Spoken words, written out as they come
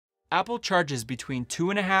Apple charges between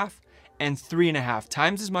 2.5 and 3.5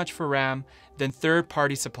 times as much for RAM than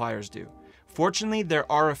third-party suppliers do. Fortunately, there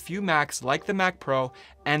are a few Macs like the Mac Pro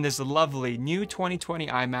and this lovely new 2020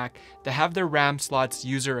 iMac that have their RAM slots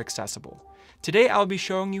user accessible. Today, I'll be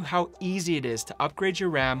showing you how easy it is to upgrade your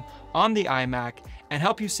RAM on the iMac and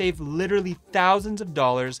help you save literally thousands of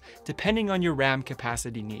dollars depending on your RAM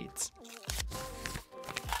capacity needs.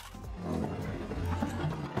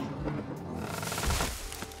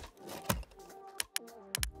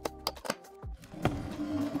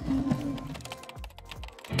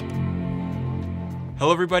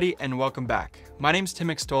 Hello everybody and welcome back. My name's Tim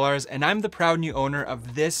Stolars and I'm the proud new owner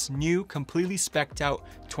of this new completely spec'd out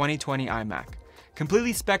 2020 iMac.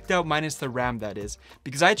 Completely spec'd out minus the RAM, that is,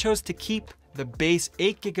 because I chose to keep the base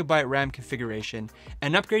 8GB RAM configuration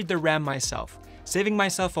and upgrade the RAM myself, saving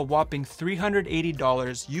myself a whopping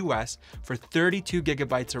 $380 US for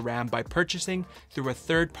 32GB of RAM by purchasing through a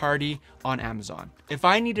third party on Amazon. If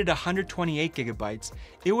I needed 128GB,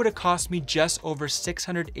 it would have cost me just over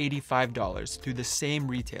 $685 through the same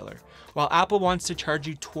retailer, while Apple wants to charge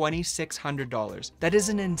you $2,600. That is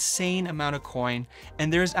an insane amount of coin,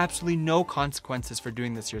 and there is absolutely no consequences for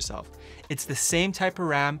doing this yourself. It's the same type of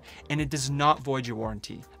RAM, and it does not void your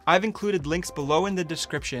warranty. I've included links below in the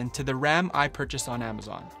description to the RAM I purchased on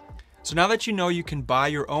Amazon. So now that you know you can buy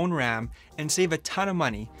your own RAM and save a ton of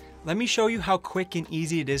money, let me show you how quick and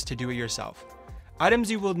easy it is to do it yourself.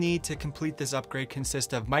 Items you will need to complete this upgrade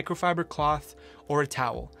consist of microfiber cloth or a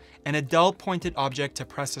towel, and a dull pointed object to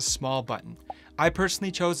press a small button. I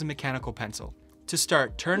personally chose a mechanical pencil. To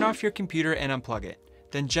start, turn off your computer and unplug it.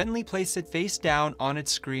 Then gently place it face down on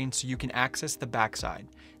its screen so you can access the backside.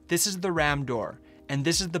 This is the RAM door, and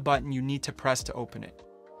this is the button you need to press to open it.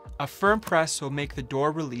 A firm press will make the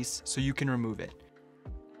door release so you can remove it.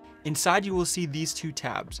 Inside you will see these two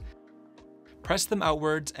tabs. Press them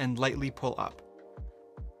outwards and lightly pull up.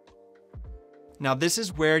 Now this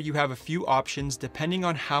is where you have a few options depending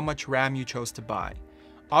on how much RAM you chose to buy.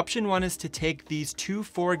 Option 1 is to take these two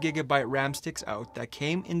 4GB RAM sticks out that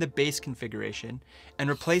came in the base configuration and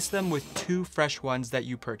replace them with two fresh ones that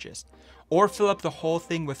you purchased, or fill up the whole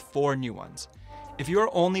thing with 4 new ones. If you are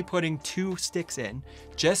only putting 2 sticks in,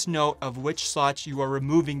 just note of which slots you are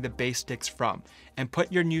removing the base sticks from and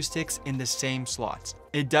put your new sticks in the same slots.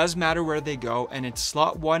 It does matter where they go, and it's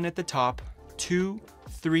slot 1 at the top, 2,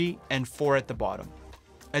 3, and 4 at the bottom.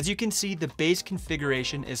 As you can see, the base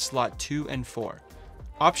configuration is slot 2 and 4.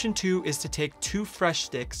 Option 2 is to take 2 fresh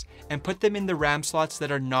sticks and put them in the RAM slots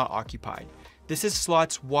that are not occupied. This is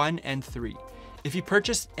slots 1 and 3. If you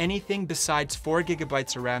purchase anything besides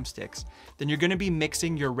 4GB of RAM sticks, then you're going to be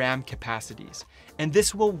mixing your RAM capacities. And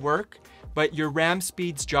this will work, but your RAM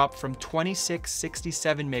speeds drop from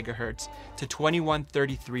 2667 MHz to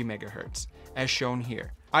 2133 MHz, as shown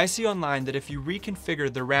here. I see online that if you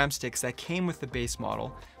reconfigure the RAM sticks that came with the base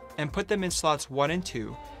model and put them in slots 1 and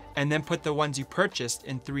 2, and then put the ones you purchased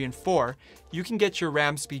in 3 and 4, you can get your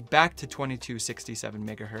RAM speed back to 2267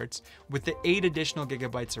 MHz with the 8 additional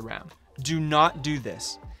gigabytes of RAM. Do not do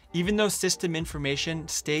this. Even though system information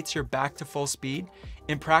states you're back to full speed,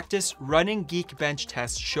 in practice, running Geekbench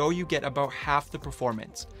tests show you get about half the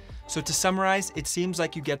performance. So to summarize, it seems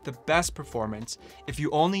like you get the best performance if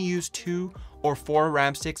you only use 2 or 4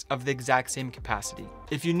 RAM sticks of the exact same capacity.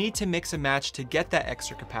 If you need to mix and match to get that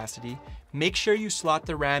extra capacity, make sure you slot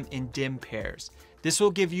the RAM in dim pairs. This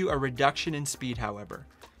will give you a reduction in speed, however.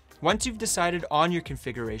 Once you've decided on your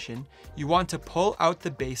configuration, you want to pull out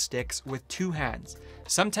the base sticks with 2 hands.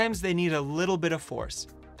 Sometimes they need a little bit of force.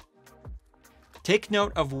 Take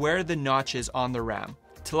note of where the notch is on the RAM.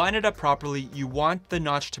 To line it up properly, you want the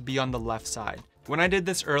notch to be on the left side. When I did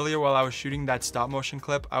this earlier while I was shooting that stop motion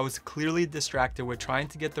clip, I was clearly distracted with trying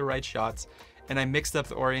to get the right shots, and I mixed up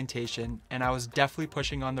the orientation, and I was definitely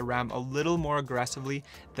pushing on the RAM a little more aggressively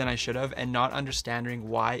than I should have and not understanding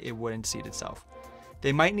why it wouldn't seat itself.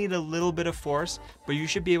 They might need a little bit of force, but you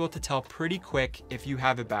should be able to tell pretty quick if you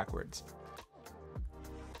have it backwards.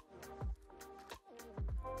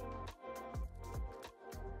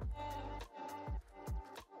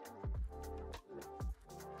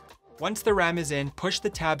 Once the RAM is in, push the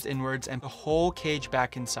tabs inwards and the whole cage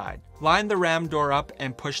back inside. Line the RAM door up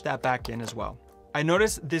and push that back in as well. I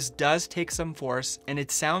noticed this does take some force and it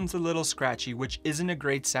sounds a little scratchy, which isn't a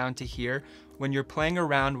great sound to hear when you're playing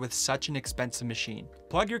around with such an expensive machine.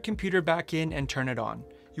 Plug your computer back in and turn it on.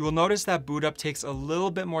 You will notice that boot up takes a little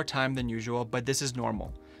bit more time than usual, but this is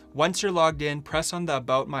normal. Once you're logged in, press on the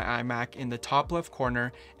About My iMac in the top left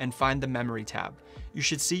corner and find the Memory tab. You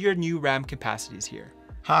should see your new RAM capacities here.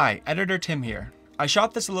 Hi, Editor Tim here. I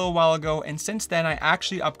shot this a little while ago, and since then I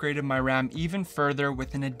actually upgraded my RAM even further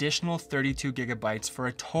with an additional 32 gigabytes for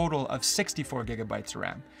a total of 64 gigabytes of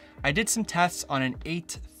RAM. I did some tests on an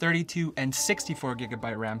 8, 32, and 64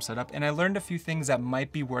 gigabyte RAM setup, and I learned a few things that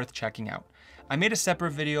might be worth checking out. I made a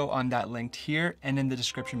separate video on that linked here and in the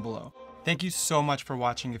description below. Thank you so much for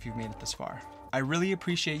watching if you've made it this far. I really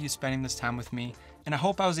appreciate you spending this time with me, and I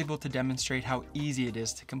hope I was able to demonstrate how easy it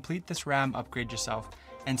is to complete this RAM upgrade yourself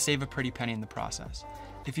and save a pretty penny in the process.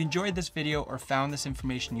 If you enjoyed this video or found this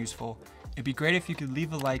information useful, it'd be great if you could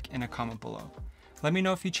leave a like and a comment below. Let me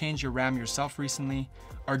know if you changed your RAM yourself recently,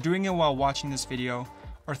 are doing it while watching this video,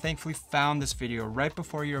 or thankfully found this video right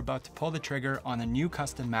before you're about to pull the trigger on a new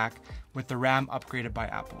custom Mac with the RAM upgraded by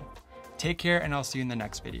Apple. Take care, and I'll see you in the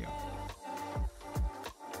next video.